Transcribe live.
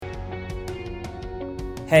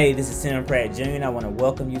Hey, this is Tim Pratt Jr. and I want to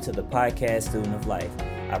welcome you to the podcast Student of Life.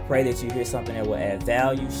 I pray that you hear something that will add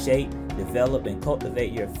value, shape, develop, and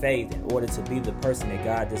cultivate your faith in order to be the person that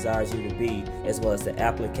God desires you to be, as well as the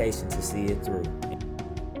application to see it through.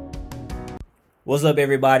 What's up,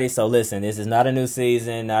 everybody? So listen, this is not a new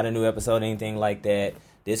season, not a new episode, anything like that.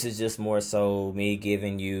 This is just more so me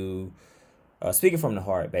giving you, speaking from the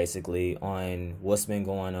heart, basically, on what's been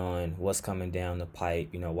going on, what's coming down the pipe,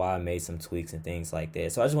 why I made some tweaks and things like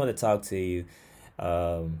that. So I just want to talk to you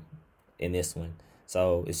in this one.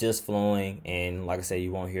 So it's just flowing, and like I said,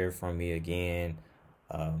 you won't hear from me again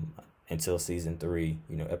until season 3,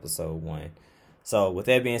 episode 1. So with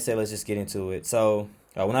that being said, let's just get into it. So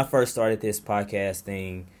when I first started this podcast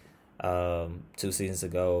thing 2 seasons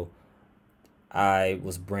ago, I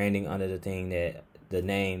was branding under the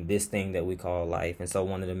name, this thing that we call life. And so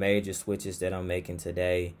one of the major switches that I'm making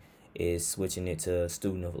today is switching it to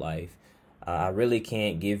Student of Life. I really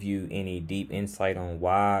can't give you any deep insight on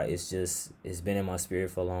why. It's been in my spirit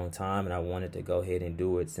for a long time, and I wanted to go ahead and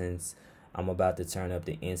do it since I'm about to turn up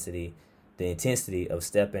the intensity of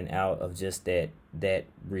stepping out of just that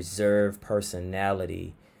reserved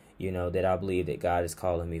personality, that I believe that God is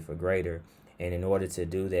calling me for greater. And in order to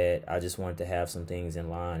do that, I just wanted to have some things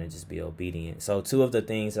in line and just be obedient. So 2 of the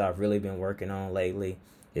things that I've really been working on lately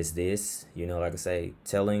is this, like I say,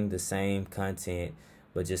 telling the same content,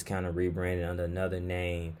 but just kind of rebranding under another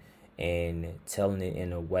name and telling it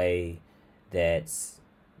in a way that's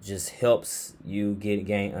just helps you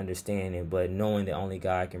gain understanding, but knowing that only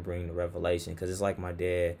God can bring the revelation. Because it's like my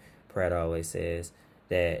dad, Pratt, always says,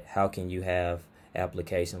 that how can you have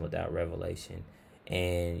application without revelation?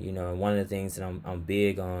 And, one of the things that I'm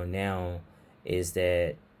big on now is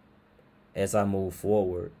that as I move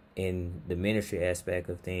forward in the ministry aspect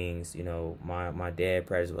of things, my dad,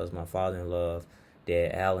 Pratt, as well as my father-in-law,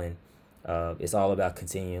 Dad Allen, it's all about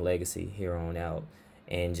continuing legacy here on out.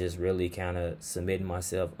 And just really kind of submitting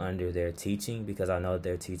myself under their teaching, because I know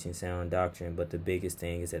they're teaching sound doctrine. But the biggest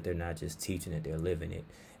thing is that they're not just teaching it, they're living it.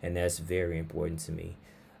 And that's very important to me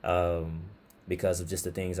because of just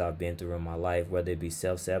the things I've been through in my life, whether it be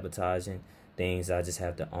self-sabotaging, things I just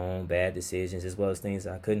have to own, bad decisions, as well as things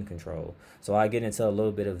I couldn't control. So I get into a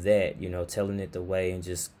little bit of that, telling it the way and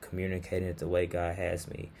just communicating it the way God has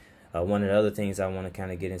me. One of the other things I want to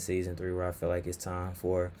kind of get in season 3, where I feel like it's time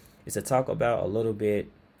for, is to talk about a little bit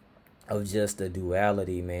of just the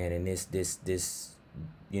duality, man, and this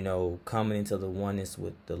coming into the oneness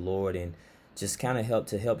with the Lord, and just kind of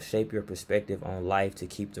help shape your perspective on life, to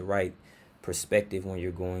keep the right perspective when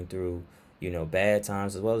you're going through, bad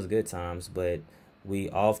times as well as good times. But we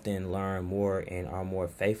often learn more and are more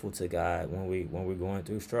faithful to God when we're going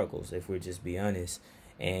through struggles, if we're just be honest.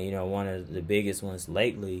 And one of the biggest ones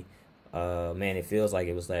lately, man, it feels like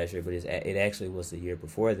it was last year, but it actually was the year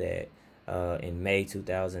before that. In May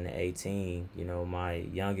 2018, my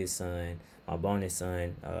youngest son, my bonus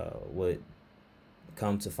son, would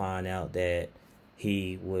come to find out that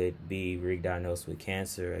he would be re-diagnosed with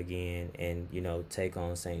cancer again, and take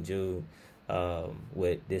on St. Jude,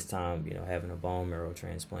 with this time having a bone marrow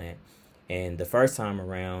transplant. And the first time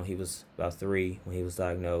around, he was about 3 when he was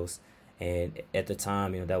diagnosed, and at the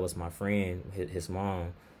time, that was my friend, his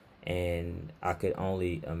mom. And I could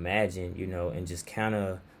only imagine, and just kind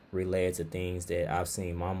of relate to things that I've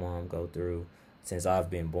seen my mom go through since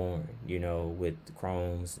I've been born, with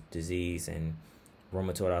Crohn's disease and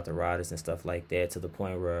rheumatoid arthritis and stuff like that, to the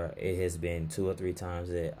point where it has been 2 or 3 times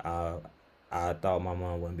that I thought my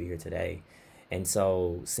mom wouldn't be here today. And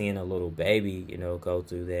so seeing a little baby, go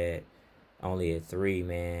through that only at 3,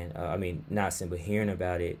 man, not seeing, but hearing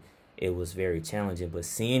about it, it was very challenging. But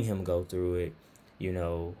seeing him go through it,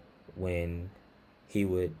 when he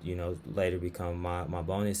would, later become my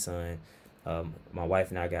bonus son, my wife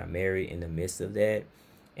and I got married in the midst of that,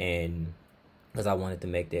 and because I wanted to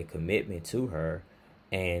make that commitment to her.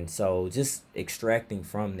 And so just extracting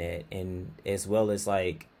from that, and as well as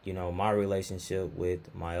my relationship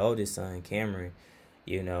with my oldest son, Cameron,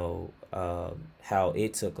 how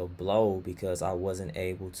it took a blow because I wasn't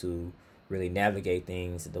able to really navigate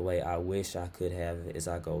things the way I wish I could have as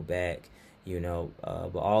I go back.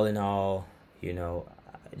 But all in all,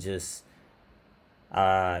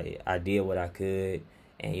 I did what I could,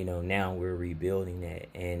 and now we're rebuilding that.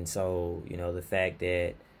 And so the fact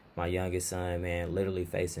that my youngest son, man, literally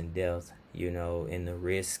facing death, and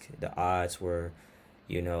the odds were,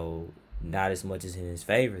 not as much as in his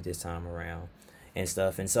favor this time around and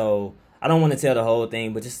stuff. And so I don't want to tell the whole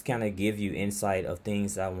thing, but just kind of give you insight of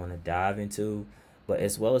things that I want to dive into, but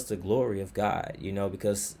as well as the glory of God,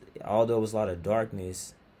 because although it was a lot of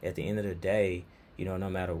darkness, at the end of the day, no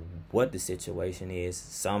matter what the situation is,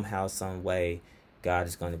 somehow, some way, God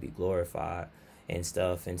is going to be glorified and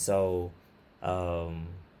stuff. And so, um,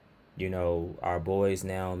 our boys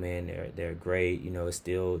now, man, they're great. It's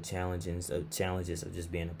still challenges of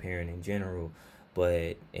just being a parent in general,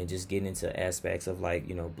 but and just getting into aspects of like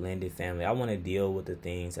blended family. I want to deal with the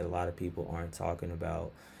things that a lot of people aren't talking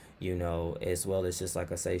about, as well as just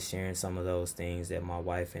like I say, sharing some of those things that my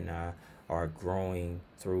wife and I are growing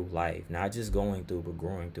through life, not just going through, but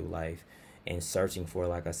growing through life, and searching for,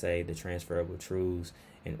 like I say, the transferable truths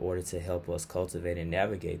in order to help us cultivate and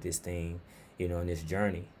navigate this thing, in this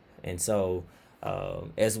journey. And so,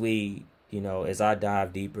 as we, as I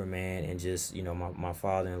dive deeper, man, and just, my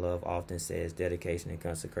father in love often says dedication and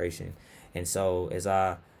consecration. And so, as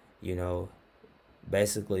I, you know,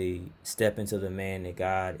 basically step into the man that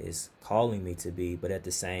God is calling me to be, but at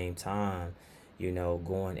the same time,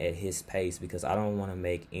 going at his pace, because I don't want to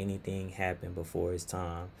make anything happen before his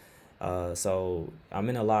time. So I'm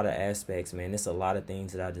in a lot of aspects, man. There's a lot of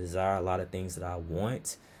things that I desire, a lot of things that I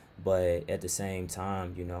want, but at the same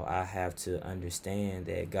time, I have to understand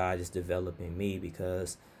that God is developing me,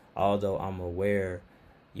 because although I'm aware,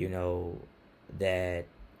 that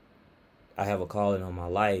I have a calling on my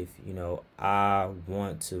life, I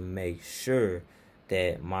want to make sure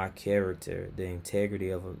that my character, the integrity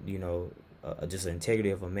of just the integrity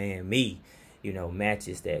of a man, me,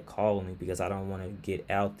 matches that calling, because I don't want to get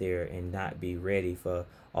out there and not be ready for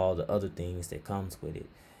all the other things that comes with it.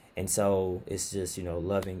 And so it's just,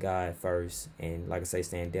 loving God first, and like I say,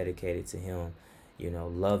 staying dedicated to him,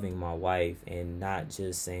 loving my wife, and not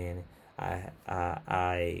just saying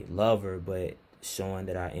I love her, but showing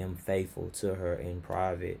that I am faithful to her in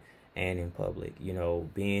private and in public,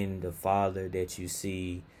 being the father that you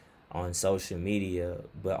see on social media,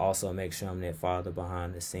 but also make sure I'm that father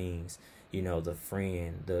behind the scenes, the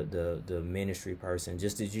friend, the ministry person,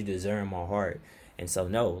 just as you discern my heart. And so,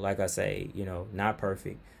 no, like I say, not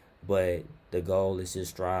perfect, but the goal is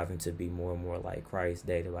just striving to be more and more like Christ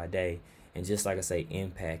day by day, and just like I say,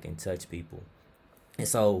 impact and touch people. And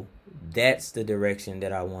so that's the direction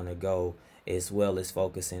that I want to go, as well as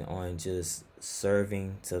focusing on just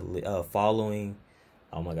serving to following.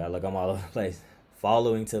 Oh my God, look, I'm all over the place.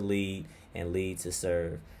 Following to lead, and lead to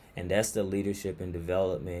serve. And that's the leadership and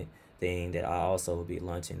development thing that I also will be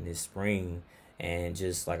launching this spring. And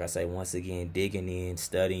just like I say, once again, digging in,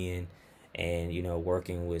 studying, and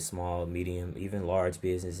working with small, medium, even large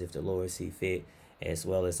business if the Lord see fit, as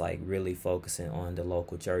well as like really focusing on the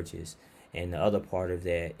local churches. And the other part of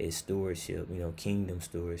that is stewardship, kingdom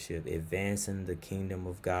stewardship, advancing the kingdom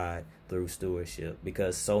of God through stewardship,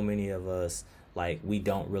 because so many of us, like, we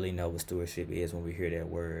don't really know what stewardship is when we hear that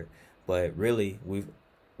word, but really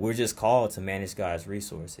we're just called to manage God's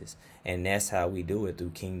resources, and that's how we do it,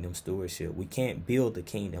 through kingdom stewardship. We can't build the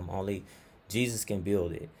kingdom, only Jesus can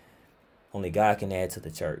build it. Only God can add to the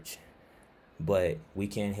church, but we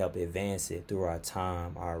can help advance it through our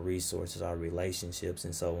time, our resources, our relationships,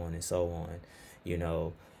 and so on and so on,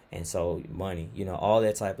 and so money, all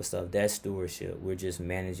that type of stuff. That's stewardship. We're just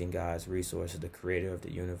managing God's resources, the creator of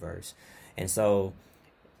the universe. And so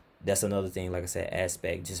that's another thing, like I said,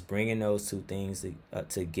 aspect, just bringing those two things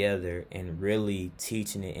together, and really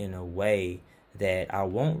teaching it in a way that I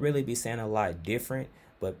won't really be saying a lot different,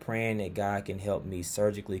 but praying that God can help me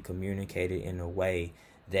surgically communicate it in a way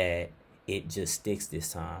that it just sticks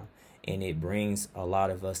this time, and it brings a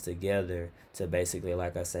lot of us together to basically,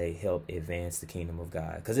 like I say, help advance the kingdom of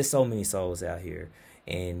God, because there's so many souls out here.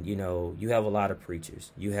 And you have a lot of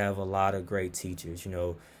preachers, you have a lot of great teachers.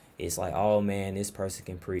 It's like, oh man, this person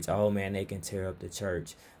can preach, oh man, they can tear up the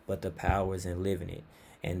church, but the power is in living it.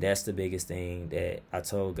 And that's the biggest thing that I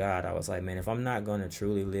told God. I was like, man, if I'm not going to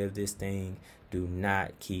truly live this thing, do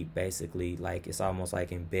not keep basically, like, it's almost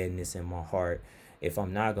like embedding this in my heart. If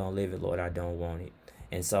I'm not going to live it, Lord, I don't want it.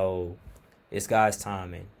 And so it's God's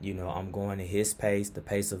timing. I'm going at his pace, the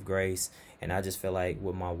pace of grace. And I just feel like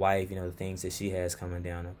with my wife, the things that she has coming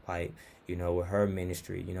down the pipe, with her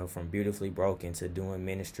ministry, from Beautifully Broken to doing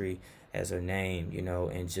ministry as her name,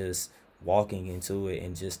 and just walking into it,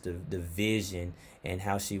 and just the vision and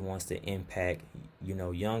how she wants to impact,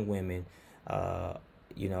 young women,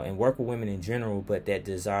 and work with women in general, but that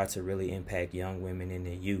desire to really impact young women and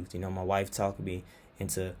the youth. My wife talked me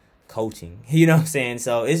into coaching, what I'm saying?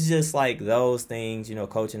 So it's just like those things,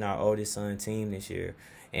 coaching our oldest son team this year.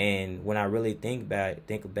 And when I really think back,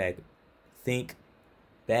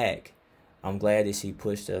 I'm glad that she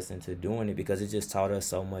pushed us into doing it, because it just taught us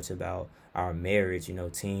so much about our marriage,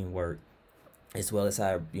 teamwork, as well as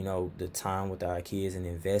how, the time with our kids and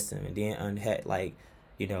investing. And then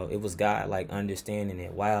it was God like understanding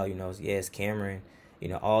that, wow, yes, Cameron,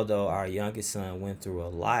 although our youngest son went through a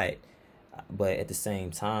lot, but at the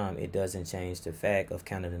same time, it doesn't change the fact of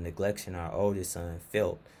kind of the neglection our oldest son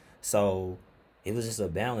felt. So it was just a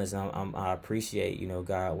balance. I appreciate,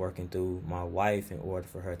 God working through my wife in order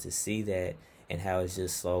for her to see that and how it's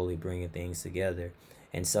just slowly bringing things together.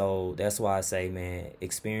 And so that's why I say, man,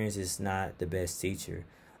 experience is not the best teacher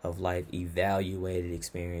of life. Evaluated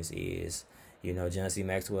experience is. John C.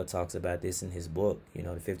 Maxwell talks about this in his book,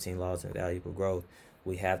 the 15 Laws of Valuable Growth.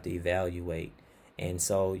 We have to evaluate. And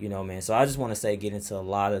so, man, so I just want to say get into a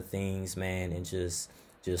lot of things, man, and just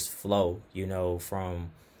flow,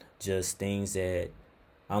 from just things that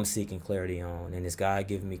I'm seeking clarity on. And it's God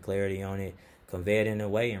giving me clarity on it, convey it in a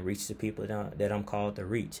way and reach the people that I'm called to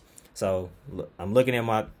reach. So I'm looking at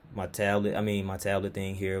my tablet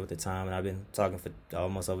thing here with the time, and I've been talking for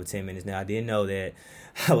almost over 10 minutes now. I didn't know that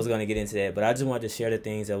I was going to get into that, but I just wanted to share the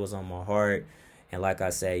things that was on my heart. And like I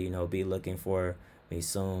say, be looking for me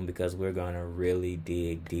soon, because we're going to really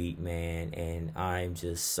dig deep, man. And I'm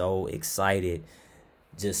just so excited,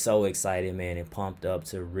 man, and pumped up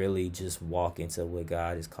to really just walk into what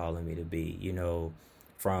God is calling me to be,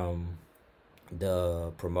 from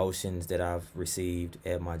the promotions that I've received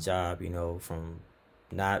at my job, from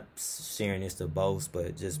not sharing this to boast,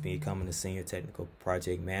 but just becoming a senior technical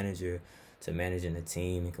project manager, to managing a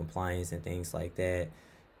team and compliance and things like that,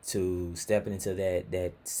 to stepping into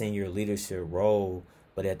that senior leadership role,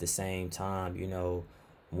 but at the same time,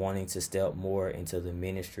 wanting to step more into the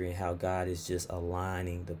ministry and how God is just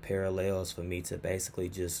aligning the parallels for me to basically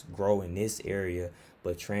just grow in this area,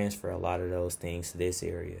 but transfer a lot of those things to this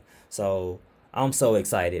area. So I'm so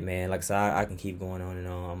excited, man. Like I said, I can keep going on and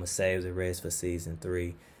on. I'm going to save the rest for season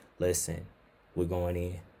 3. Listen, we're going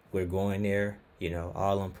in. We're going there.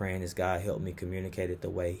 All I'm praying is God help me communicate it the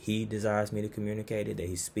way He desires me to communicate it, that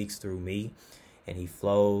He speaks through me and He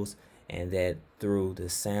flows, and that through the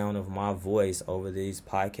sound of my voice over these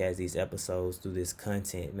podcasts, these episodes, through this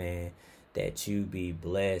content, man, that you be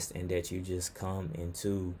blessed and that you just come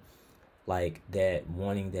into like that,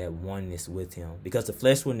 wanting that oneness with Him, because the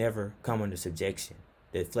flesh will never come under subjection.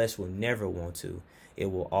 The flesh will never want to.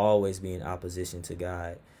 It will always be in opposition to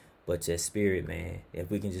God. But that spirit, man,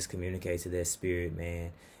 if we can just communicate to that spirit,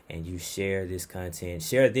 man, and you share this content,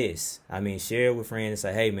 share this. Share it with friends and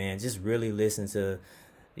say, hey, man, just really listen to,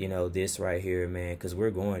 this right here, man, because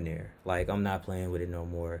we're going there. Like, I'm not playing with it no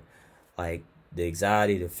more. Like, the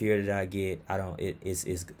anxiety, the fear that I get,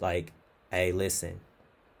 it's like, hey, listen,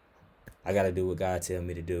 I got to do what God tell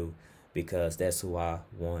me to do, because that's who I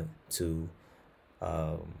want to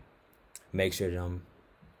make sure that I'm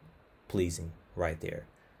pleasing right there.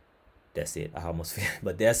 That's it. I almost feel,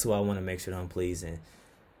 but that's who I want to make sure that I'm pleasing,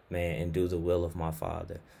 man, and do the will of my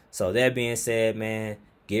Father. So that being said, man,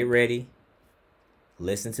 get ready.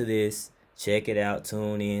 Listen to this. Check it out.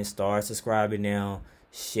 Tune in. Start subscribing now.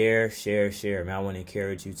 Share. Man, I want to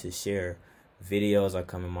encourage you to share. Videos are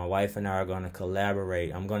coming. My wife and I are going to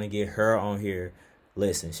collaborate. I'm going to get her on here.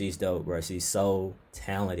 Listen, she's dope, bro. She's so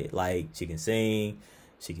talented. Like, she can sing.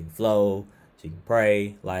 She can flow. She can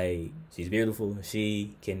pray. Like, she's beautiful.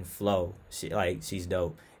 She can flow. She's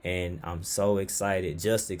dope. And I'm so excited,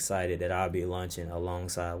 just excited that I'll be launching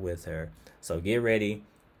alongside with her. So get ready.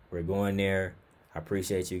 We're going there. I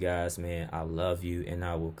appreciate you guys, man. I love you. And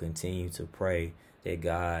I will continue to pray that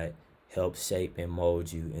God helps shape and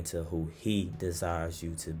mold you into who He desires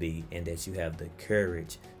you to be, and that you have the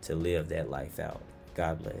courage to live that life out.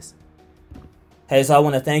 God bless. Hey, so I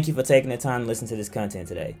want to thank you for taking the time to listen to this content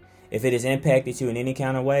today. If it has impacted you in any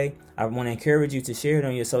kind of way, I want to encourage you to share it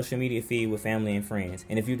on your social media feed with family and friends.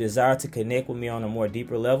 And if you desire to connect with me on a more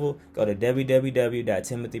deeper level, go to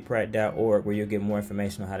www.timothypratt.org, where you'll get more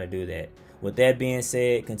information on how to do that. With that being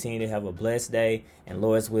said, continue to have a blessed day, and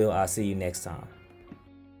Lord's will, I'll see you next time.